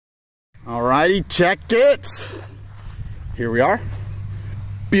Alrighty, check it. Here we are.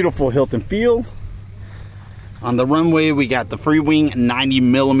 Beautiful Hilton Field. On the runway, we got the Freewing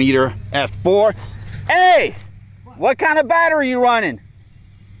 90mm F4. Hey! What kind of battery are you running?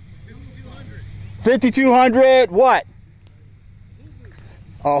 5200. What?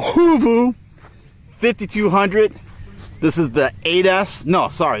 A Hoovo 5200. This is the 8S. No,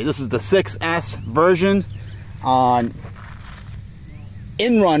 sorry. This is the 6S version on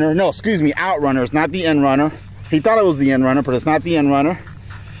In-Runner. No, excuse me, Outrunner. It's not the In-Runner. He thought it was the In-Runner, but it's not the In-Runner.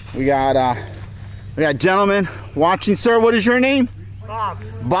 We got gentlemen watching. Sir, what is your name?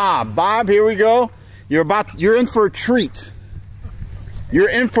 Bob. Bob, here we go. You're in for a treat. You're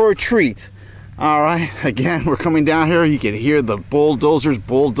in for a treat. All right, again, we're coming down here. You can hear the bulldozers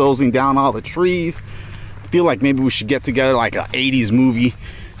bulldozing down all the trees. I feel like maybe we should get together like an 80s movie,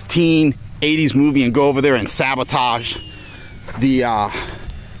 teen 80s movie, and go over there and sabotage the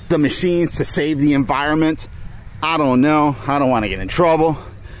machines to save the environment. I don't know. I don't want to get in trouble.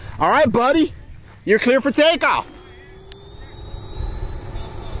 All right, buddy, you're clear for takeoff.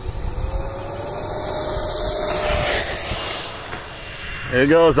 There it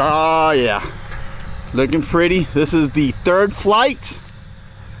goes. Oh, yeah. Looking pretty. This is the third flight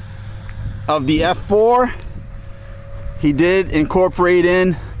of the F4. He did incorporate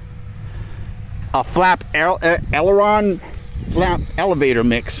in a flap aileron flap elevator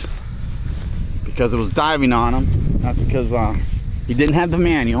mix because it was diving on him. That's because he didn't have the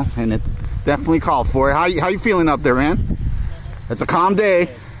manual, and it definitely called for it. How you feeling up there, man? It's a calm day.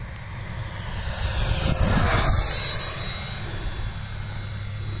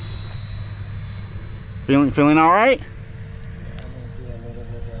 Feeling all right?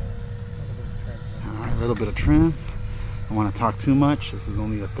 All right, a little bit of trim. I don't want to talk too much. This is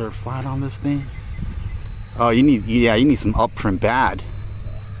only the third flight on this thing. Oh, you need some up trim bad.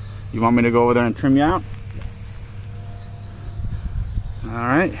 You want me to go over there and trim you out? All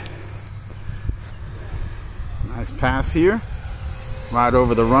right. Nice pass here. Right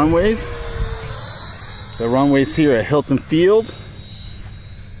over the runways. The runways here at Hilton Field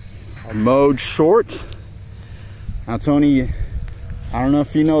are mowed short. Now, Tony, I don't know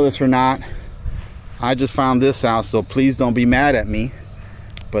if you know this or not. I just found this out, so please don't be mad at me.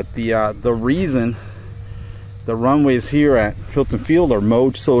 But the reason the runways here at Hilton Field are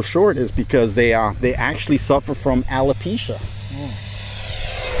mowed so short is because they actually suffer from alopecia.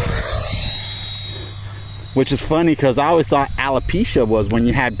 Which is funny because I always thought alopecia was when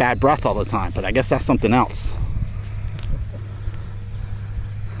you had bad breath all the time, but I guess that's something else.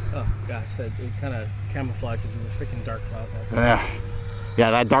 Oh gosh, it kind of camouflages the freaking dark clouds out there.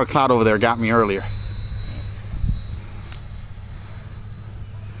 Yeah, that dark cloud over there got me earlier.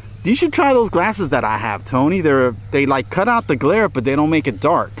 You should try those glasses that I have, Tony. They like cut out the glare, but they don't make it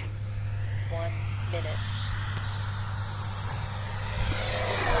dark. 1 minute.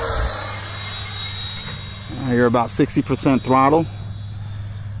 You're about 60% throttle.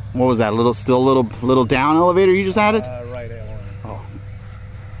 What was that? Still a little down elevator you just added? Right there. Oh.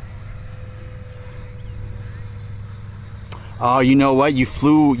 Oh, you know what? You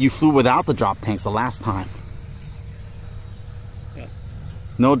flew without the drop tanks the last time. Yeah.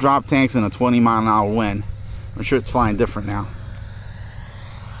 No drop tanks and a 20-mile-an-hour wind. I'm sure it's flying different now.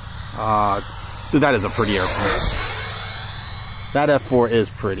 Dude, that is a pretty airplane. That F4 is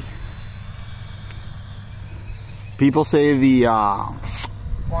pretty. People say the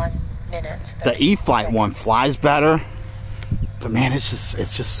 1 minute. the E-Flight one flies better, but man, it's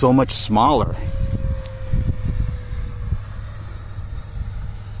just so much smaller.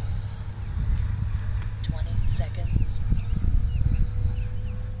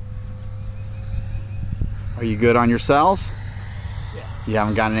 Are you good on your cells? Yeah. You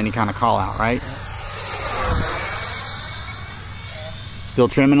haven't gotten any kind of call out, right? Still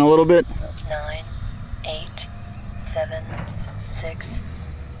trimming a little bit? 9, 8, 7, 6,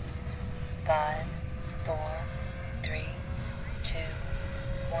 5, 4, 3, 2,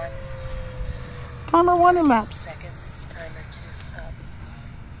 1. Timer 1 elapsed. Seconds. Timer 2 up.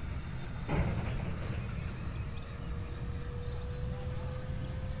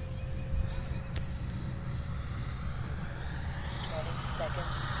 20 seconds.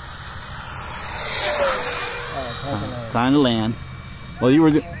 Time to land. Well, you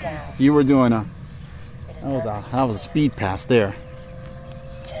were doing a that was a speed pass there.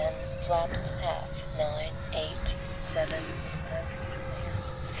 10 flaps half. 9, 8, 7,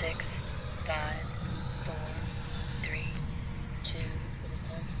 6, 5, 4, 3, 2,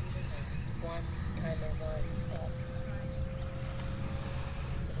 1. Timer 1 up.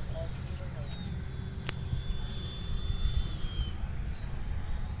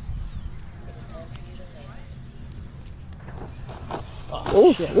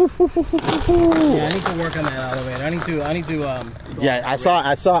 Oh, shit. Ooh, ooh, ooh, ooh, ooh. Yeah, I need to work on that elevator. I need to Yeah, I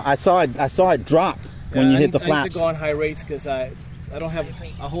saw it drop when you hit the I flaps. need to go on high rates because I don't have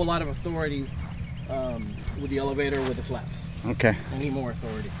a whole lot of authority with the elevator with the flaps. Okay. I need more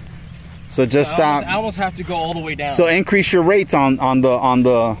authority. So just I almost have to go all the way down. So increase your rates on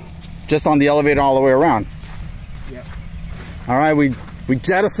the just on the elevator all the way around. Yep. All right, we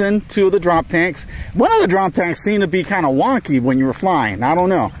jettisoned 2 of the drop tanks. One of the drop tanks seemed to be kind of wonky when you were flying. I don't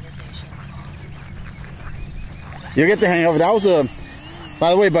know. You'll get the hang of it. That was a,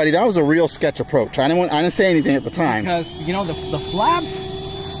 by the way, buddy, that was a real sketch approach. I didn't say anything at the time. Because you know the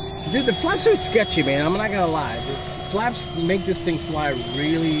flaps, dude, the flaps are sketchy, man. I'm not gonna lie. The flaps make this thing fly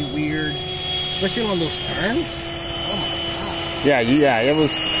really weird, especially on those turns. Oh my god. Yeah, it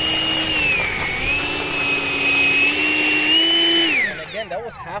was. And again, that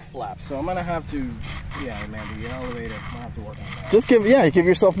was half flaps, so I'm gonna have to, yeah, man, the elevator. I'm gonna have to work on that. Just give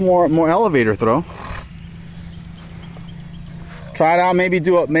yourself more elevator throw. Try it out. Maybe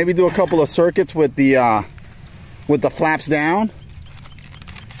do a couple of circuits with the flaps down.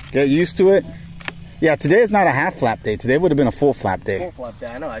 Get used to it. Yeah, today is not a half flap day. Today would have been a full flap day. Full flap day.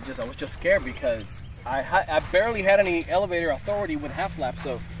 I know. I was just scared because I barely had any elevator authority with half flaps,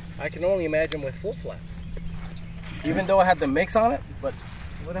 so I can only imagine with full flaps. Even though I had the mix on it, but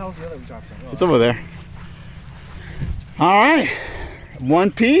what the hell's the other drop thing? Oh, it's over there. All right, one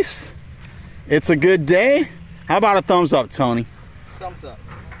piece. It's a good day. How about a thumbs up, Tony? Thumbs up.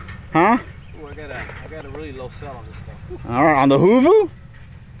 Huh? Ooh, I got a really low cell on this thing. Ooh. All right, on the Hoovo?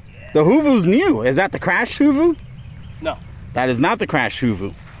 The Hoovo's new. Is that the crash Hoovo? No. That is not the crash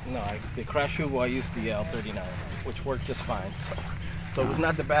Hoovo. No, the crash Hoovo, I used the L39, which worked just fine. So it was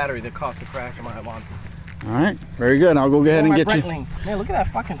not the battery that caused the crash on my Monty. All right, very good. I'll go ahead and get you. Man, look at that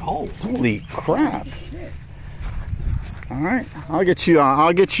fucking hole. Holy crap! All right, I'll get you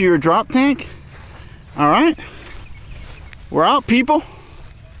your drop tank. All right, we're out, people.